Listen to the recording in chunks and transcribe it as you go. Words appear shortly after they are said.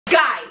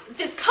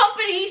this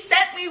company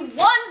sent me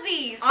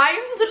onesies. I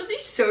am literally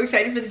so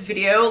excited for this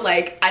video.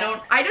 Like,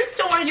 I just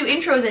don't want to do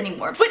intros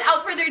anymore.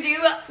 Without further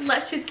ado,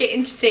 let's just get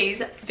into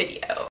today's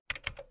video.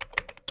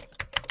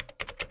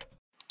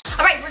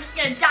 All right, we're just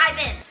gonna dive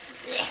in.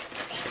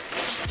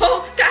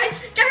 Oh, guys, I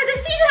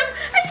see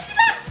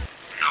them.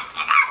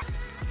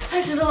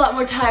 This is a lot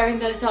more tiring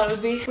than I thought it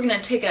would be. We're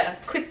gonna take a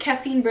quick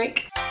caffeine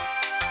break.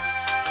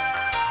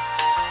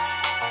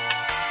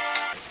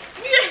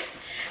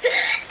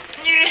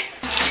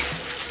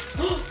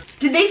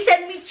 Did they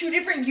send me 2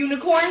 different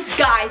unicorns?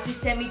 Guys, they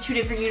sent me 2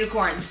 different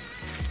unicorns.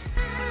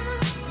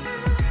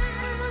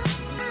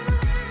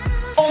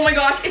 Oh my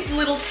gosh, it's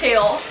little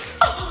tail.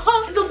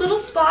 Oh, the little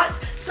spots,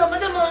 some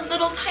of them are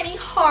little tiny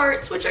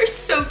hearts, which are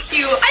so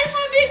cute. I just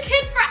want to be a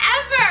kid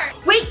forever.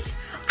 Wait,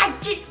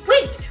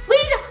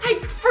 I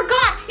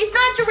forgot. It's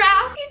not a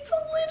giraffe. It's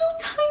a little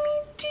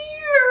tiny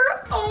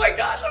deer. Oh my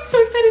gosh, I'm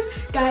so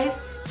excited. Guys,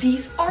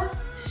 these are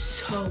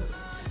so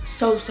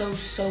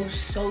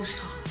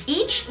soft.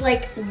 Each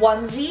like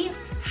onesie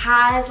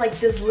has like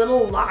this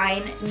little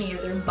line near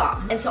their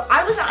bum. And so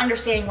I was not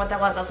understanding what that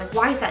was. I was like,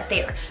 why is that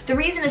there? The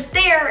reason it's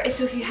there is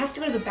so if you have to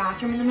go to the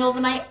bathroom in the middle of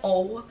the night,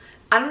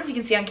 I don't know if you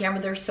can see on camera,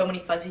 there's so many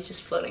fuzzies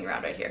just floating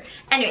around right here.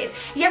 Anyways,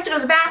 if you have to go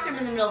to the bathroom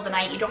in the middle of the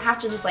night, you don't have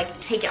to just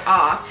like take it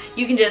off.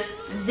 You can just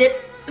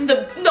zip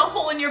the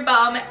hole in your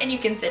bum and you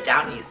can sit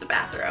down and use the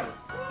bathroom.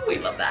 We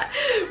love that.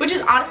 Which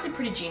is honestly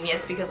pretty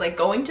genius because like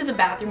going to the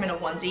bathroom in a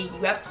onesie,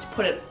 you have to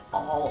put it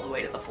all the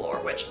way to the floor,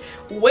 which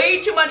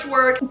way too much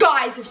work.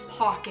 Guys, there's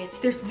pockets.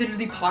 There's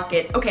literally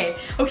pockets. Okay,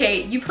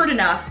 you've heard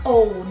enough.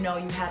 Oh no,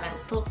 you haven't.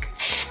 Look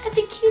at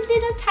the cute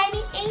little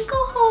tiny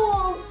ankle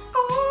holes.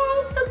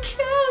 Oh, so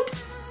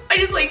cute. I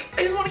just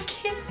want to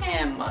kiss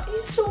him.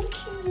 He's so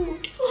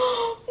cute.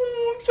 Oh,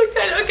 I'm so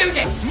excited.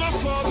 Okay. My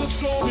father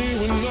told me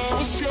when I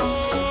was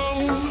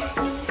young,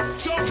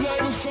 don't play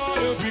with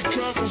fire, be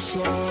careful,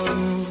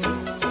 son.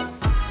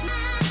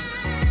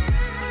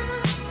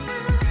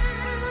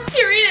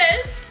 Here he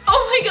is.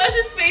 Oh my gosh,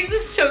 his face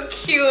is so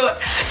cute.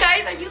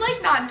 Guys, are you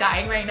like not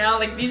dying right now?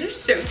 Like these are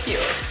so cute.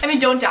 I mean,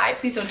 don't die.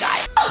 Please don't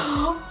die.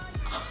 Oh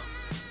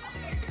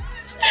my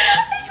gosh.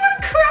 I just want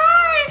to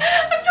cry.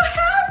 I'm so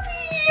happy.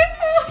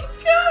 Oh my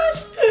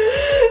gosh.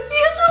 He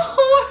has a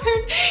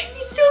horn.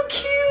 He's so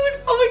cute.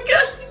 Oh my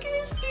gosh, look at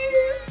his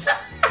ears.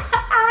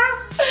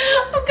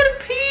 I'm gonna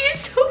pee.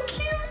 It's so cute.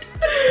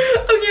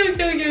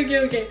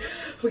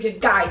 Okay,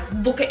 guys,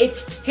 look at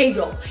its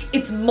tail.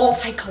 It's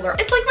multicolored.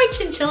 It's like my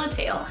chinchilla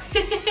tail.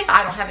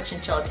 I don't have a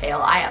chinchilla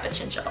tail. I have a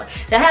chinchilla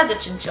that has a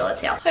chinchilla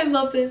tail. I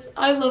love this.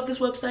 I love this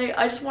website.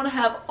 I just want to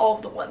have all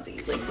of the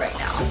onesies like right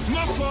now.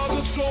 My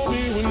father told me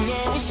when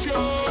I was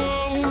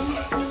young,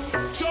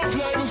 don't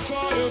play with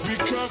fire, be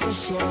careful,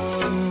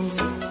 son.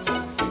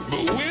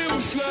 But we were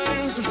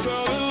flames and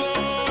fell in love.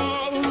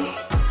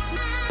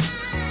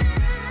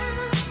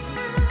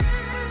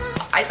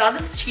 I saw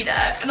this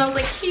cheetah and I was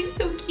like, he's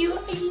so cute.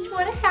 I just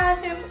want to have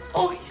him.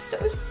 Oh, he's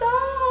so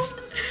soft.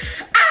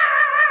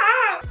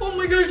 Ah! Oh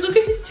my gosh, look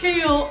at his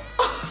tail.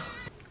 Oh.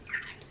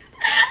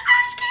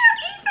 I can't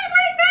eat it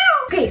right now.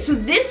 Okay, so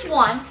this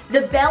one,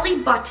 the belly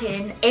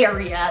button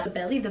area,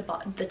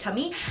 the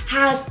tummy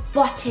has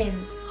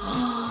buttons.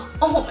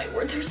 Oh my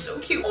word, they're so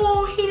cute.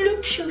 Oh, he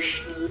looks so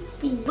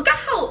sleepy. Look at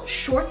how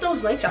short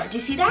those legs are. Do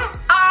you see that?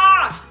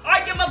 Ah,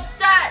 I am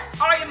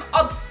obsessed. I am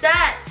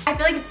obsessed. I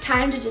feel like it's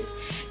time to just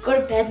go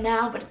to bed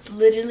now, but it's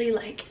literally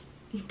like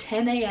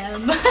 10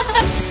 a.m.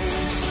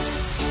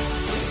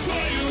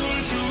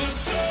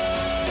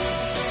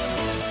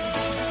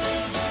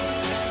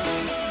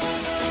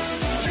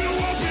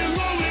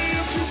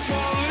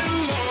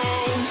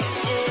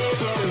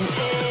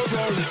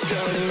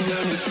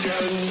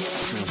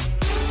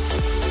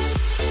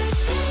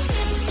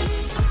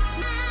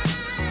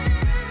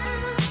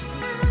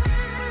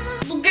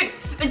 Look at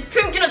it's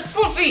pink and it's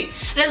fluffy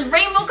and it's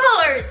rainbow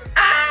colors.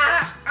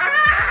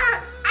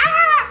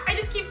 I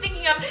just keep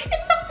thinking of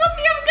it's so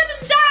fluffy, I'm gonna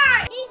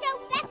die. It's so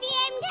fluffy,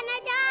 I'm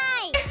gonna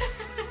die.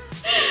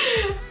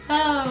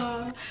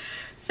 Oh,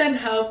 send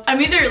help.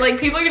 I'm either like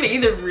people are gonna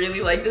either really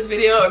like this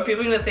video or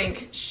people are gonna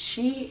think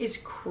she is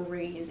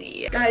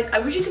crazy. Guys, I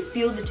wish you could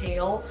feel the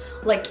tail.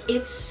 Like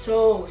it's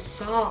so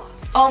soft.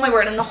 Oh my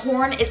word, and the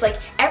horn, it's like,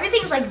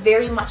 everything's like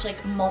very much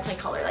like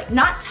multicolored, like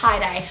not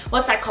tie-dye,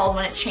 what's that called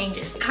when it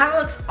changes? It kind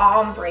of looks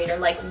ombre or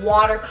like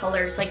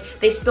watercolors, like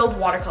they spilled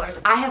watercolors.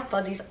 I have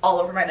fuzzies all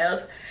over my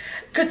nose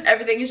because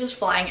everything is just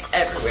flying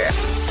everywhere.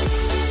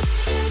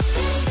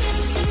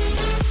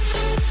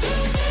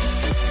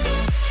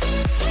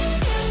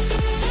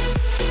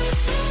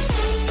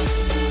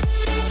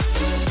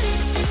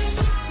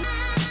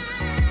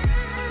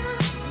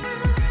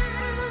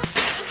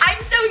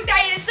 I'm so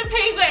excited, it's a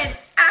penguin.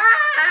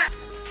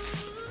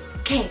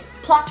 Okay,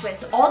 plot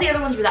twist. All the other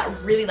ones were that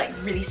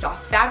really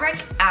soft fabric,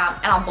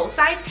 and on both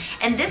sides,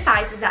 and this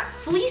side is that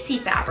fleecy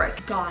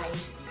fabric.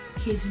 Guys,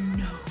 his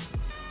nose.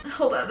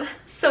 Hold on,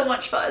 so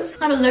much fuzz.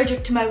 I'm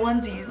allergic to my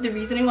onesies. The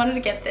reason I wanted to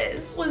get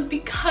this was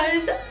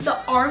because the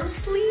arm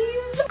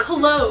sleeves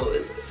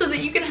close so that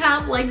you can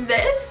have like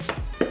this.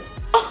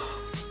 Oh.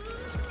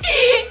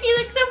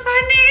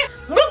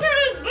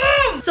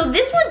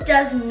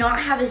 does not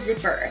have a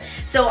zipper.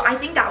 So I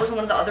think that was one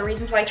of the other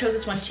reasons why I chose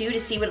this one too, to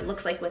see what it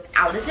looks like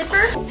without a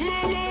zipper. My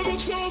mama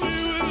told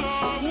me when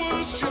I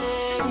was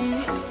young,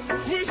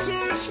 we so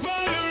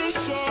inspired,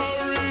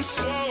 sorry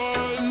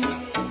son.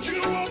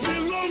 You won't be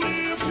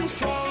lonely if you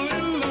fall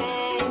in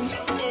love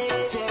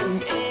over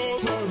and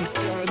over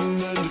again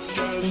and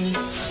again.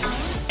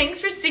 Thanks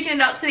for sticking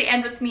it out to the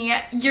end with me.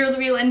 You're the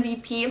real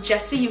MVP.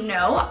 Just so you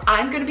know,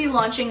 I'm gonna be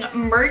launching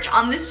merch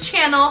on this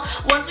channel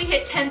once we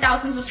hit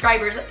 10,000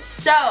 subscribers.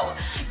 So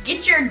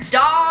get your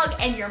dog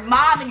and your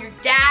mom and your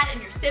dad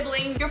and your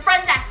siblings, your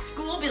friends at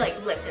school, be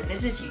like, listen,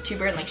 this is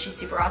YouTuber and like she's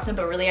super awesome,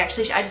 but really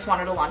actually I just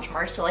wanted to launch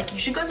merch, so like you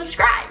should go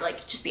subscribe.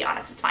 Like just be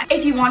honest, it's fine.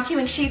 If you want to,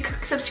 make sure you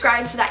click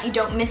subscribe so that you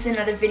don't miss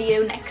another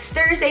video next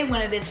Thursday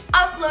when it is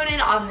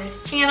uploaded on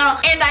this channel.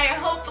 And I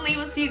hopefully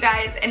will see you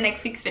guys in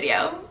next week's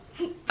video.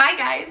 Bye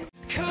guys.